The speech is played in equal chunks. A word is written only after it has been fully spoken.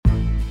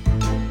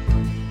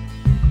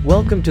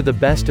Welcome to the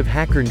Best of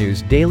Hacker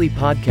News daily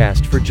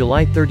podcast for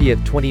July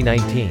 30th,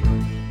 2019.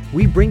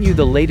 We bring you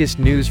the latest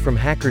news from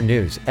Hacker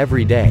News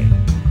every day.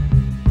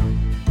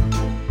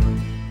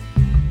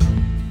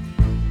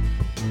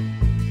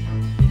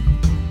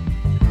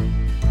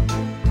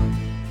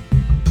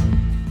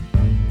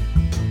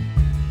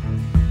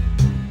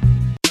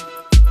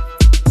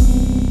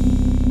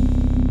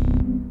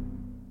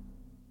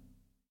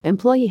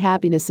 Employee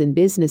happiness and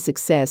business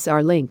success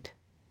are linked.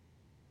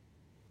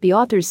 The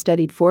authors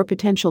studied 4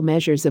 potential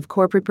measures of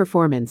corporate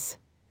performance: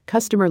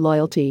 customer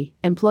loyalty,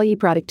 employee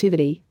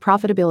productivity,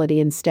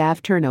 profitability, and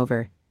staff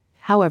turnover.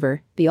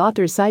 However, the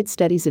authors cite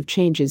studies of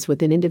changes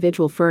within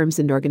individual firms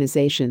and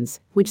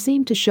organizations, which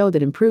seem to show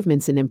that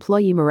improvements in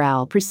employee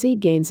morale precede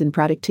gains in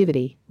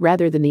productivity,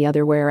 rather than the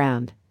other way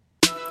around.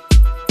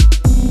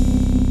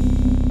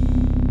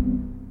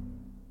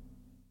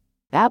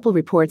 Apple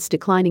reports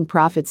declining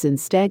profits and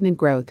stagnant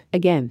growth,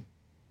 again.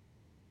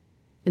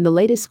 In the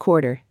latest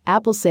quarter,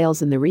 Apple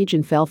sales in the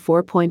region fell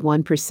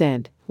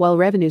 4.1%, while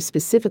revenue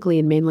specifically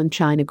in mainland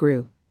China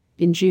grew.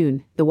 In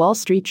June, the Wall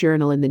Street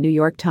Journal and the New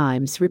York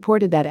Times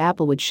reported that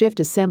Apple would shift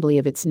assembly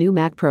of its new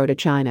Mac Pro to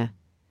China.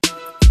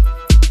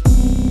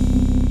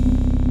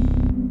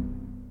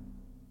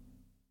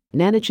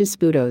 Nanosys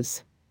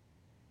Budos.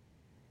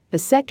 A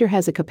sector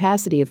has a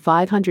capacity of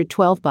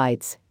 512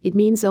 bytes. It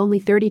means only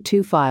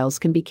 32 files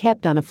can be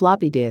kept on a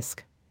floppy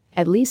disk.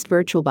 At least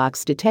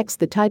VirtualBox detects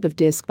the type of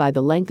disk by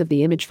the length of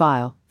the image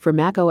file. For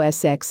Mac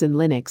OS X and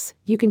Linux,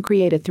 you can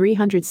create a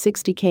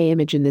 360K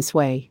image in this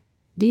way.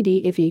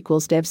 dd if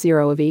equals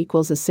dev0 of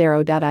equals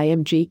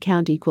acero.img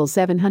count equals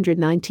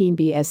 719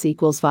 bs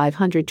equals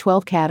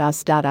 512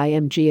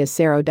 catos.img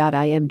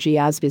acero.img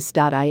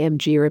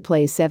osbis.img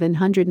replace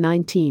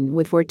 719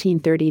 with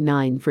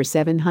 1439 for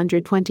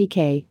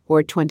 720k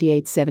or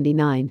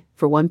 2879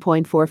 for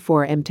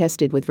 1.44 m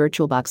tested with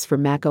VirtualBox for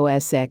Mac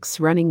OS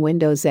X running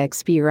Windows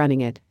XP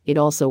running it. It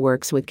also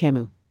works with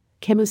QEMU.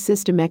 QEMU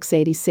system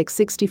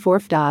x86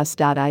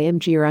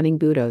 fdos.img running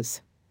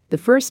Budos. The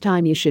first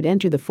time you should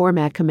enter the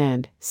format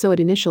command, so it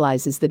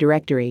initializes the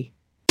directory.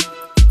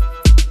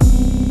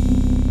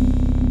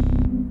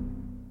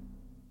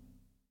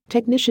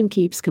 Technician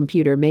keeps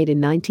computer made in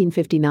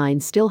 1959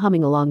 still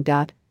humming along.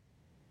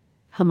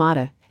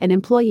 Hamada, an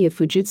employee of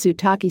Fujitsu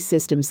Taki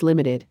Systems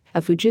Limited,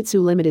 a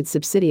Fujitsu Limited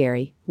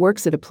subsidiary,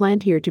 works at a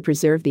plant here to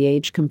preserve the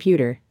aged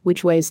computer,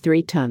 which weighs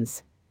 3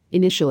 tons.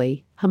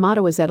 Initially,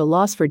 Hamada was at a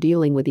loss for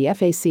dealing with the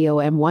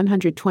FACOM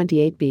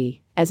 128B,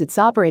 as its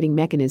operating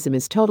mechanism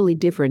is totally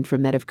different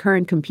from that of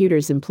current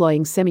computers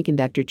employing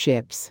semiconductor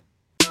chips.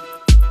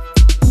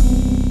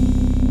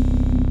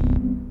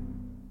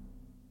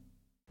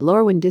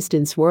 LoRaWAN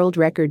distance world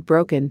record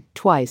broken,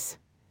 twice.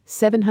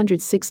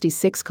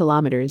 766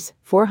 kilometers,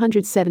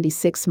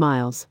 476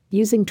 miles,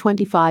 using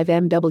 25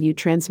 MW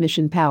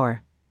transmission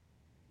power.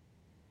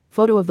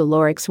 Photo of the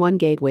LoRaX-1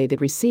 gateway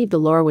that received the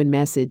LoRaWAN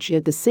message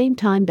at the same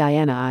time.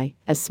 Diana I,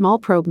 a small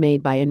probe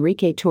made by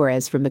Enrique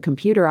Torres from the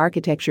Computer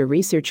Architecture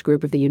Research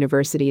Group of the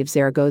University of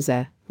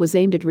Zaragoza, was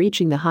aimed at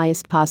reaching the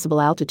highest possible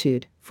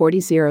altitude,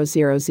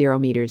 40,000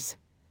 meters.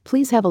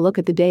 Please have a look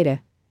at the data.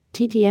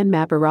 TTN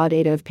mapper raw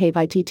data of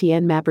PayPy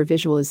TTN mapper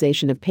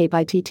visualization of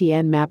PayPy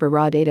TTN mapper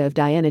raw data of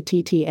Diana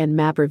TTN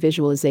mapper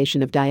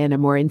visualization of Diana.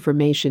 More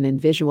information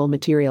and visual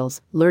materials.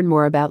 Learn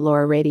more about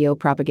LoRa radio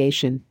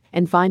propagation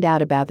and find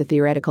out about the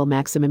theoretical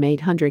maximum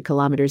 800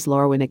 kilometers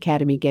LoRaWAN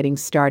Academy. Getting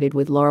started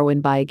with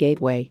LoRaWAN. Buy a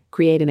gateway,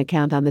 create an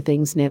account on the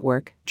Things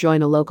Network,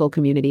 join a local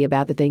community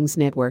about the Things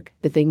Network.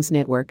 The Things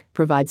Network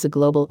provides a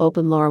global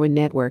open LoRaWAN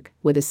network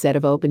with a set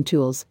of open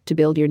tools to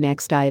build your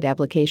next IoT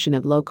application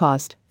at low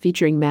cost,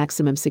 featuring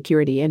maximum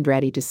security and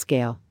ready to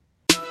scale.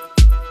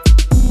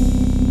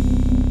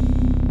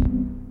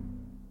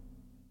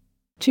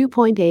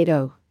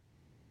 .80.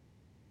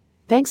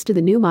 Thanks to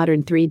the new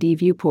modern 3D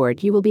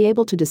viewport, you will be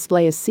able to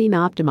display a scene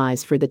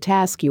optimized for the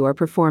task you are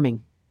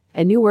performing.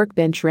 A new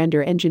workbench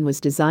render engine was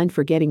designed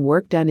for getting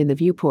work done in the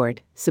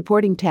viewport,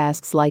 supporting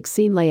tasks like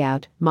scene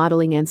layout,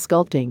 modeling, and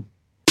sculpting.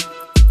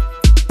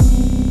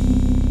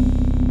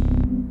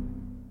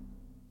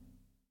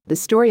 The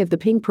story of the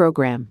Ping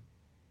program.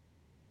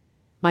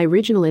 My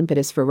original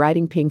impetus for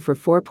writing Ping for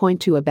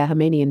 4.2, a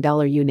Bahamian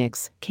dollar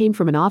Unix, came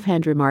from an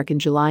offhand remark in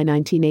July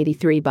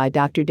 1983 by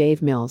Dr.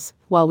 Dave Mills,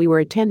 while we were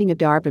attending a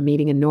DARPA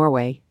meeting in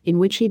Norway, in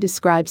which he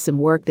described some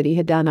work that he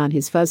had done on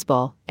his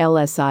fuzzball,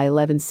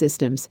 LSI-11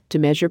 systems, to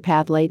measure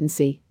path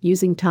latency,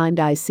 using timed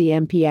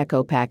ICMP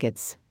echo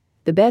packets.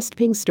 The best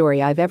Ping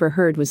story I've ever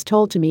heard was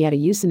told to me at a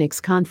Usenix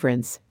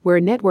conference, where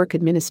a network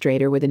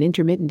administrator with an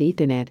intermittent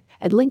Ethernet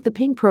had linked the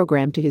Ping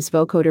program to his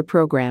vocoder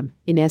program,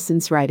 in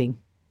essence writing.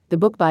 The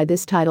book by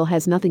this title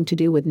has nothing to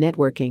do with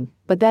networking,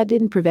 but that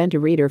didn't prevent a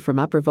reader from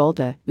Upper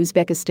Volta,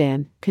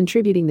 Uzbekistan,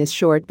 contributing this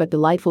short but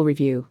delightful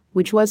review,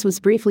 which was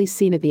briefly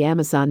seen at the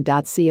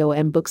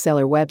Amazon.com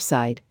bookseller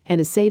website, and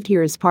is saved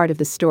here as part of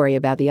the story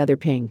about the other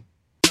Ping.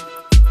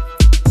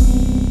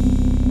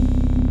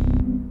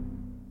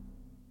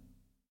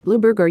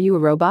 Bloomberg, are you a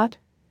robot?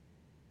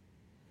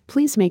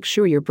 Please make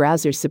sure your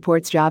browser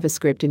supports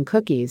JavaScript and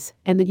cookies,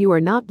 and that you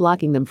are not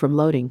blocking them from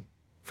loading.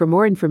 For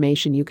more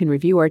information, you can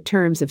review our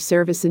terms of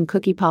service and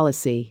cookie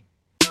policy.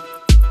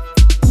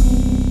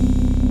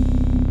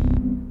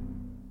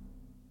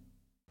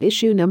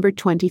 Issue number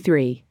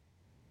 23.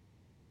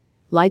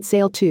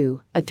 LightSail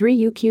 2, a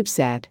 3U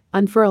CubeSat,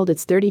 unfurled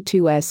its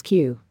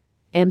 32SQ.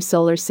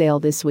 Solar sail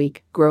this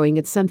week, growing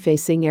its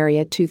sun-facing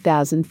area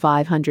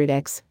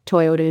 2,500x.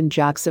 Toyota and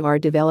JAXA are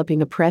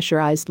developing a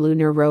pressurized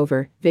lunar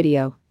rover.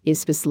 Video.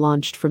 ISPAS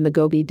launched from the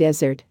Gobi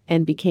Desert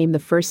and became the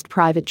first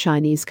private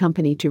Chinese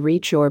company to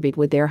reach orbit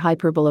with their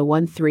Hyperbola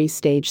 1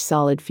 3-stage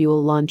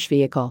solid-fuel launch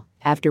vehicle.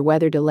 After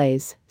weather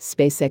delays,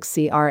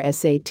 SpaceX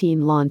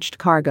CRS-18 launched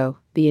Cargo,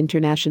 the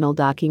International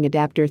Docking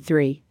Adapter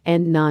 3,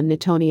 and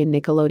non-Newtonian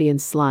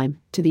Nickelodeon Slime,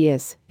 to the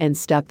IS, and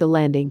stuck the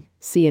landing.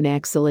 See an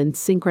excellent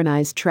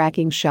synchronized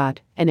tracking shot,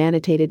 an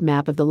annotated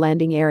map of the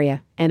landing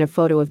area, and a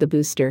photo of the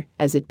booster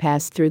as it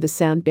passed through the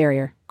sound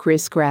barrier.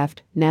 Chris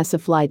Kraft, NASA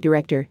flight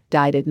director,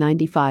 died at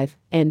 95,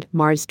 and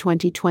Mars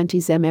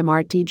 2020's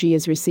MMRTG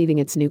is receiving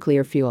its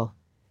nuclear fuel.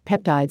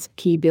 Peptides,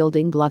 key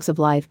building blocks of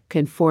life,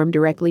 can form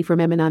directly from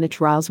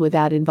monotriles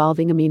without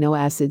involving amino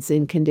acids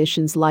in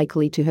conditions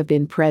likely to have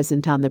been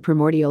present on the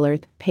primordial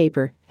Earth.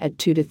 Paper, a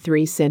 2 to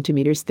 3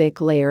 centimeters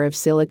thick layer of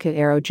silica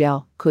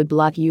aerogel, could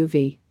block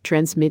UV,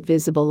 transmit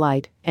visible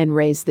light, and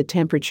raise the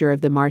temperature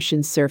of the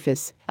Martian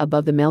surface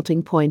above the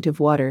melting point of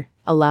water,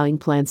 allowing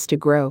plants to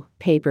grow.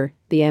 Paper,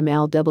 the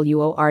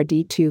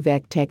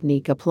MLWORD2VEC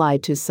technique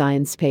applied to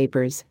science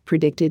papers,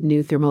 predicted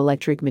new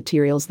thermoelectric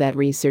materials that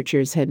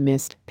researchers had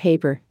missed.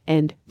 Paper,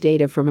 and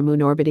data from a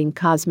moon-orbiting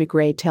cosmic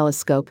ray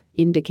telescope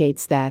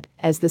indicates that,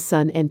 as the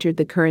sun entered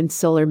the current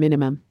solar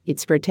minimum,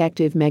 its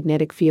protective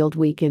magnetic field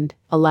weakened,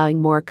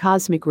 allowing more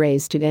cosmic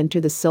rays to enter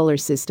the solar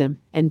system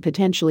and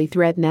potentially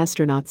threaten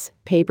astronauts.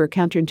 Paper,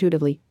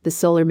 counterintuitively, the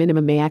solar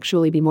minimum may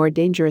actually be more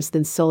dangerous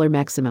than solar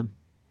maximum.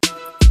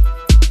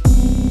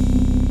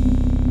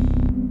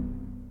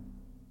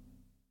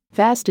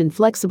 Fast and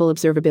flexible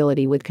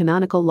observability with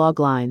canonical log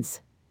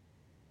lines.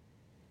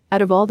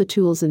 Out of all the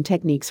tools and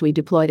techniques we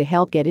deploy to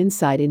help get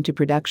insight into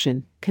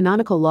production,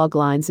 canonical log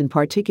lines in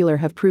particular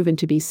have proven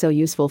to be so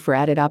useful for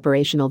added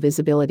operational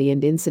visibility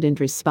and incident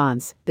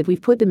response that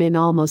we've put them in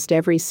almost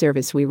every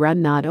service we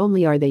run. Not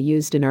only are they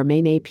used in our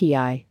main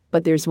API,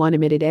 but there's one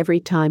emitted every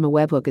time a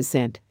webhook is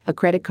sent, a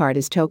credit card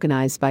is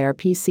tokenized by our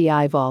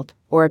PCI Vault,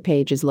 or a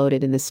page is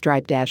loaded in the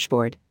Stripe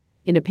dashboard.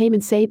 In a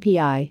payments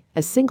API,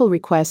 a single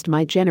request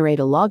might generate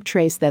a log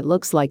trace that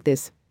looks like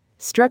this.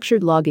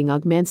 Structured logging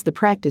augments the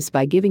practice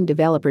by giving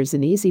developers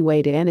an easy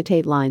way to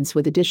annotate lines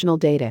with additional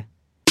data.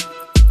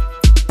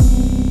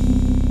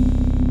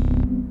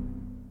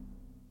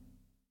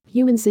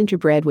 Humans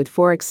interbred with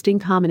 4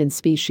 extinct hominin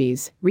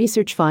species,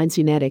 research finds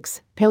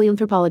Unetics,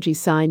 Paleoanthropology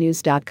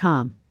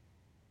SciNews.com.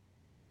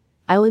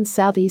 Island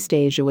Southeast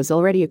Asia was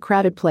already a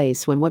crowded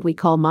place when what we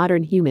call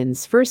modern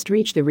humans first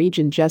reached the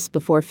region just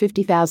before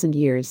 50,000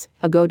 years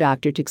ago,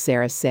 Dr.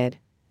 Teixeira said.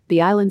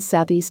 The island's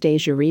Southeast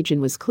Asia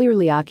region was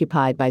clearly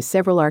occupied by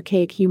several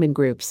archaic human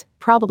groups,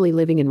 probably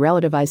living in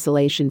relative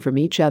isolation from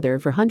each other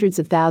for hundreds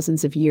of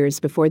thousands of years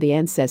before the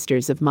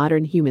ancestors of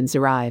modern humans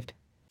arrived.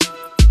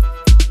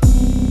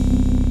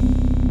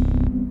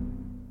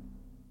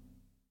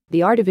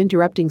 The art of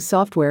interrupting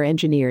software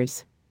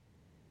engineers.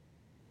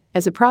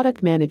 As a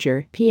product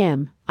manager,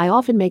 PM, I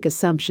often make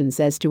assumptions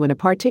as to when a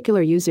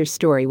particular user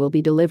story will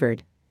be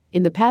delivered.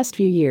 In the past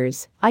few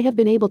years, I have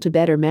been able to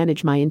better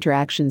manage my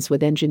interactions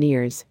with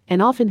engineers and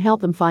often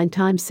help them find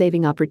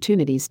time-saving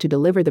opportunities to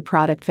deliver the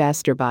product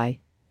faster. I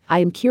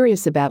am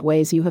curious about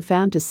ways you have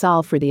found to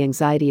solve for the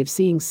anxiety of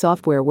seeing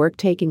software work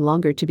taking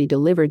longer to be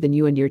delivered than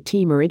you and your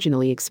team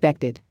originally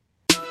expected.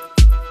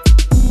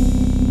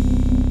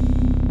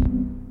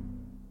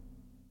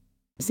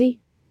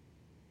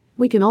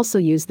 We can also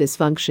use this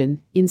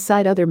function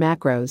inside other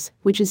macros,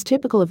 which is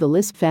typical of the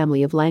Lisp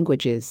family of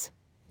languages.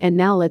 And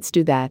now let's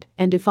do that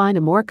and define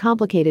a more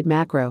complicated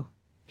macro.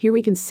 Here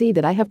we can see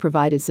that I have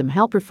provided some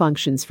helper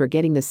functions for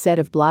getting the set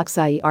of blocks,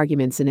 i.e.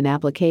 arguments in an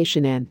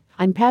application, and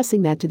I'm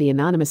passing that to the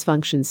anonymous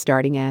function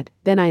starting at,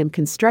 then I am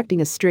constructing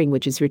a string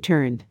which is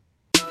returned.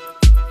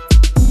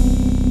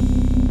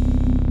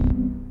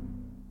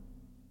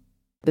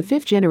 The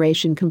 5th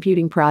generation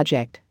computing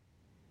project.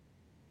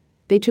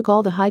 They took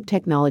all the hype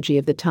technology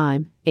of the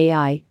time,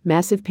 AI,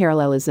 massive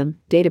parallelism,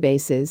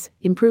 databases,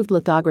 improved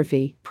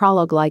lithography,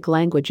 Prolog-like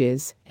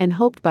languages, and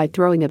hoped by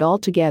throwing it all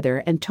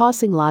together and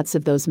tossing lots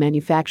of those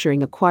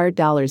manufacturing-acquired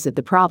dollars at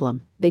the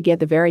problem, they get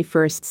the very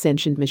first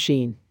sentient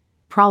machine.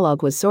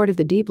 Prolog was sort of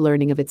the deep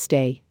learning of its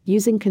day.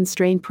 Using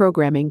constrained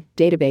programming,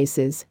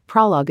 databases,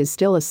 Prolog is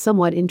still a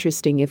somewhat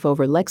interesting if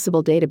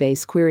over-lexible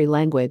database query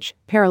language,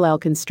 parallel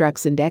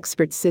constructs and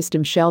expert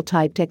system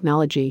shell-type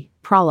technology.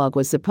 Prolog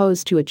was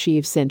supposed to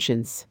achieve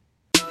sentience.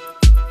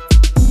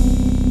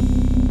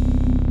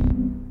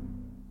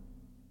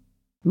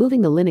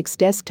 Moving the Linux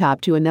desktop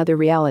to another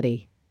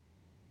reality.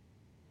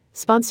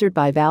 Sponsored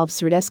by Valve,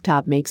 SR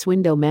Desktop makes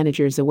window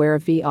managers aware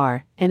of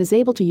VR and is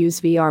able to use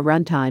VR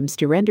runtimes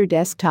to render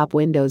desktop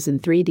windows in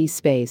 3D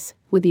space,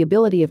 with the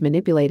ability of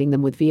manipulating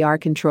them with VR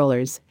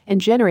controllers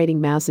and generating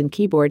mouse and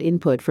keyboard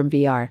input from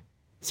VR.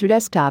 Your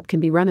desktop can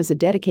be run as a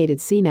dedicated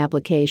scene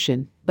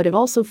application, but it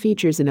also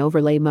features an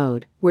overlay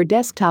mode, where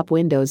desktop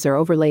windows are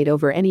overlaid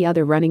over any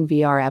other running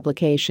VR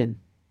application.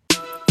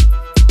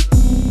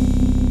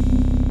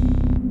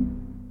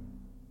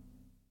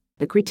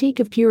 The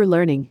critique of pure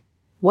learning: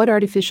 what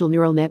artificial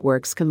neural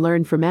networks can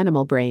learn from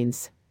animal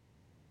brains.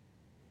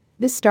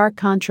 This stark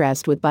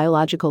contrast with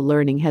biological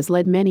learning has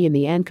led many in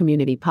the AN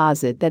community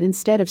posit that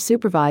instead of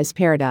supervised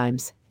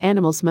paradigms,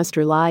 animals must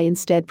rely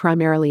instead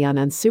primarily on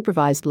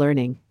unsupervised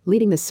learning,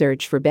 leading the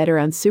search for better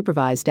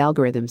unsupervised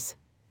algorithms.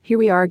 Here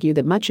we argue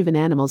that much of an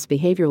animal's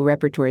behavioral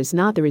repertoire is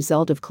not the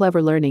result of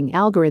clever learning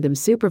algorithms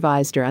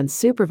supervised or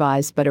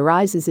unsupervised, but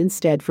arises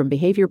instead from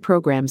behavior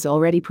programs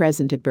already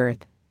present at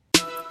birth.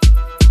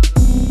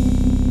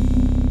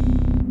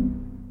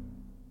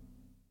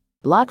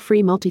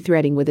 Block-free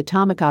multithreading with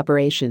atomic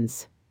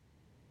operations.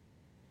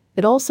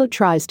 It also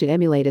tries to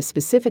emulate a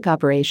specific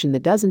operation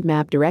that doesn't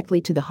map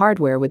directly to the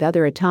hardware with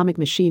other atomic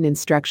machine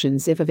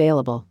instructions if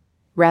available.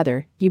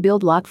 Rather, you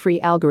build lock-free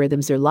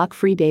algorithms or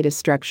lock-free data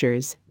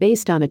structures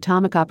based on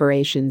atomic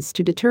operations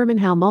to determine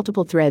how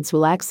multiple threads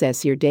will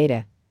access your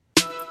data.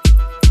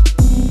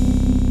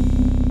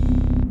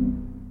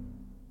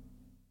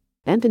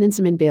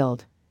 Infinitesimal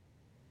build.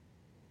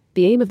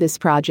 The aim of this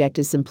project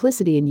is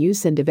simplicity in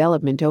use and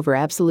development over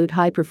absolute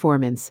high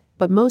performance,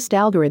 but most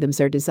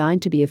algorithms are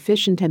designed to be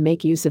efficient and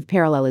make use of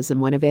parallelism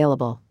when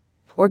available.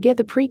 Or get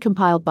the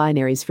pre-compiled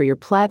binaries for your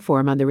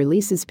platform on the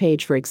releases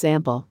page, for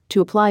example,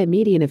 to apply a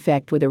median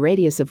effect with a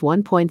radius of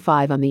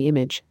 1.5 on the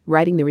image,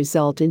 writing the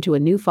result into a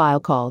new file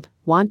called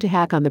want to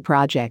hack on the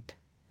project.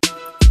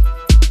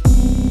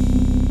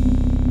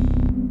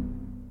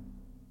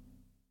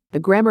 The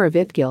Grammar of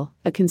Ithgil,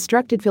 a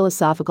constructed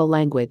philosophical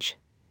language.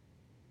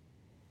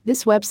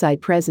 This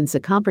website presents a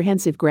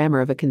comprehensive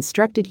grammar of a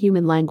constructed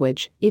human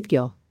language,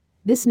 Ithgil.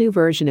 This new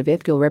version of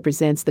Ithgil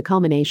represents the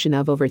culmination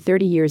of over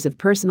 30 years of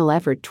personal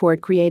effort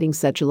toward creating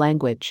such a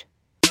language.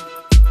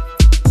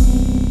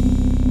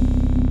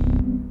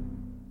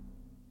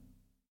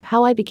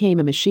 How I became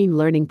a machine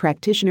learning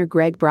practitioner.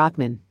 Greg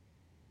Brockman.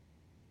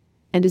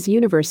 And as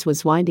Universe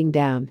was winding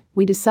down,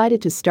 we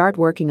decided to start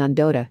working on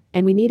Dota,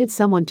 and we needed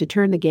someone to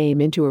turn the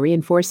game into a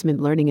reinforcement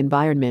learning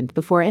environment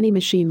before any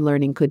machine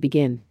learning could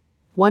begin.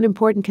 One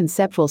important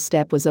conceptual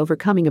step was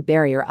overcoming a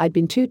barrier I'd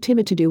been too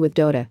timid to do with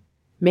Dota: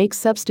 make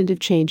substantive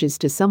changes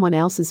to someone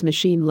else's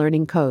machine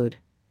learning code.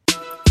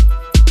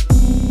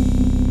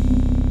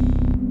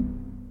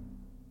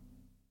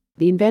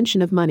 The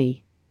invention of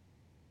money.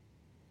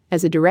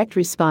 As a direct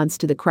response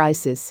to the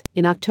crisis,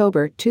 in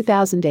October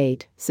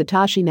 2008,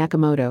 Satoshi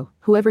Nakamoto,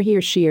 whoever he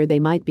or she or they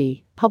might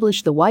be,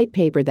 published the white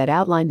paper that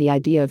outlined the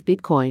idea of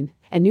Bitcoin,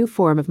 a new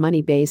form of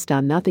money based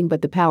on nothing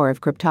but the power of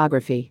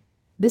cryptography.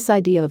 This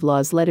idea of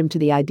laws led him to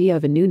the idea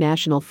of a new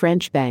national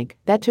French bank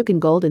that took in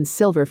gold and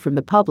silver from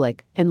the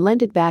public and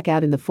lent it back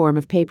out in the form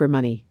of paper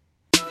money.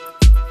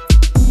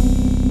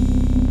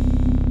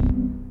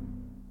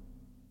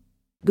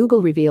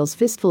 Google reveals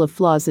fistful of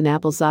flaws in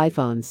Apple's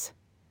iPhones.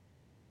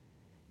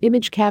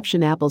 Image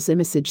caption. Apple's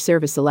iMessage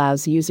service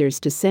allows users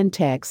to send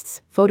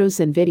texts, photos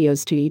and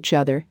videos to each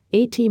other.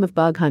 A team of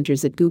bug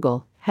hunters at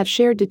Google have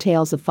shared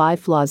details of 5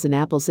 flaws in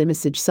Apple's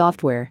iMessage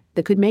software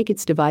that could make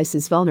its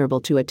devices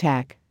vulnerable to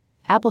attack.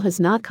 Apple has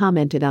not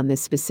commented on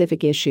this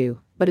specific issue,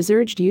 but has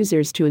urged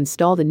users to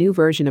install the new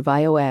version of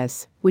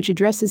iOS, which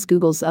addresses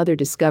Google's other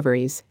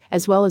discoveries,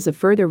 as well as a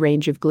further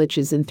range of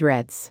glitches and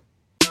threats.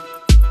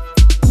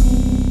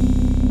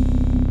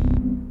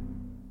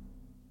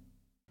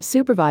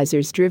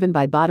 Supervisors driven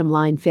by bottom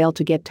line fail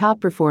to get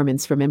top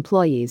performance from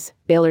employees,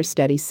 Baylor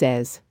study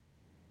says.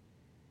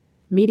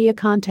 Media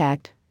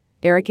contact.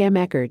 Eric M.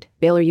 Eckert,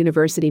 Baylor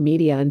University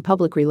Media and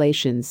Public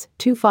Relations,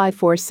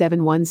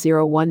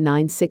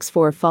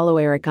 254-710-1964. Follow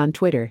Eric on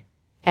Twitter.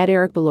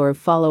 @EricBelor.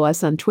 Follow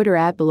us on Twitter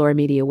 @Belor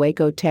Media.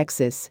 Waco,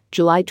 Texas,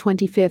 July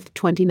 25,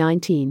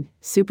 2019.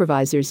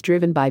 Supervisors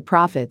driven by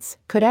profits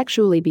could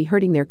actually be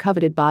hurting their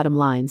coveted bottom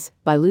lines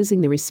by losing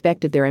the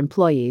respect of their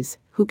employees,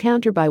 who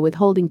counter by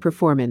withholding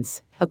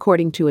performance,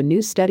 according to a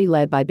new study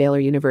led by Baylor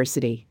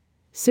University.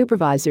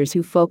 Supervisors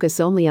who focus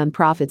only on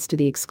profits to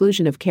the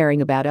exclusion of caring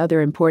about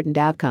other important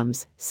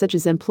outcomes, such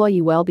as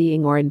employee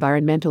well-being or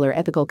environmental or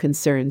ethical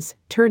concerns,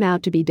 turn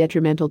out to be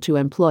detrimental to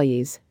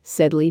employees,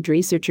 said lead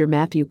researcher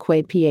Matthew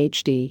Quaid,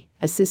 Ph.D.,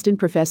 assistant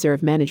professor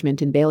of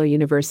management in Baylor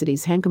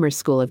University's Hancomer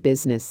School of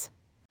Business.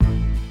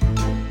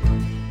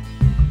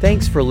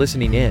 Thanks for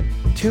listening in.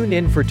 Tune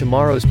in for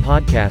tomorrow's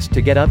podcast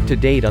to get up to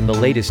date on the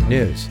latest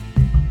news.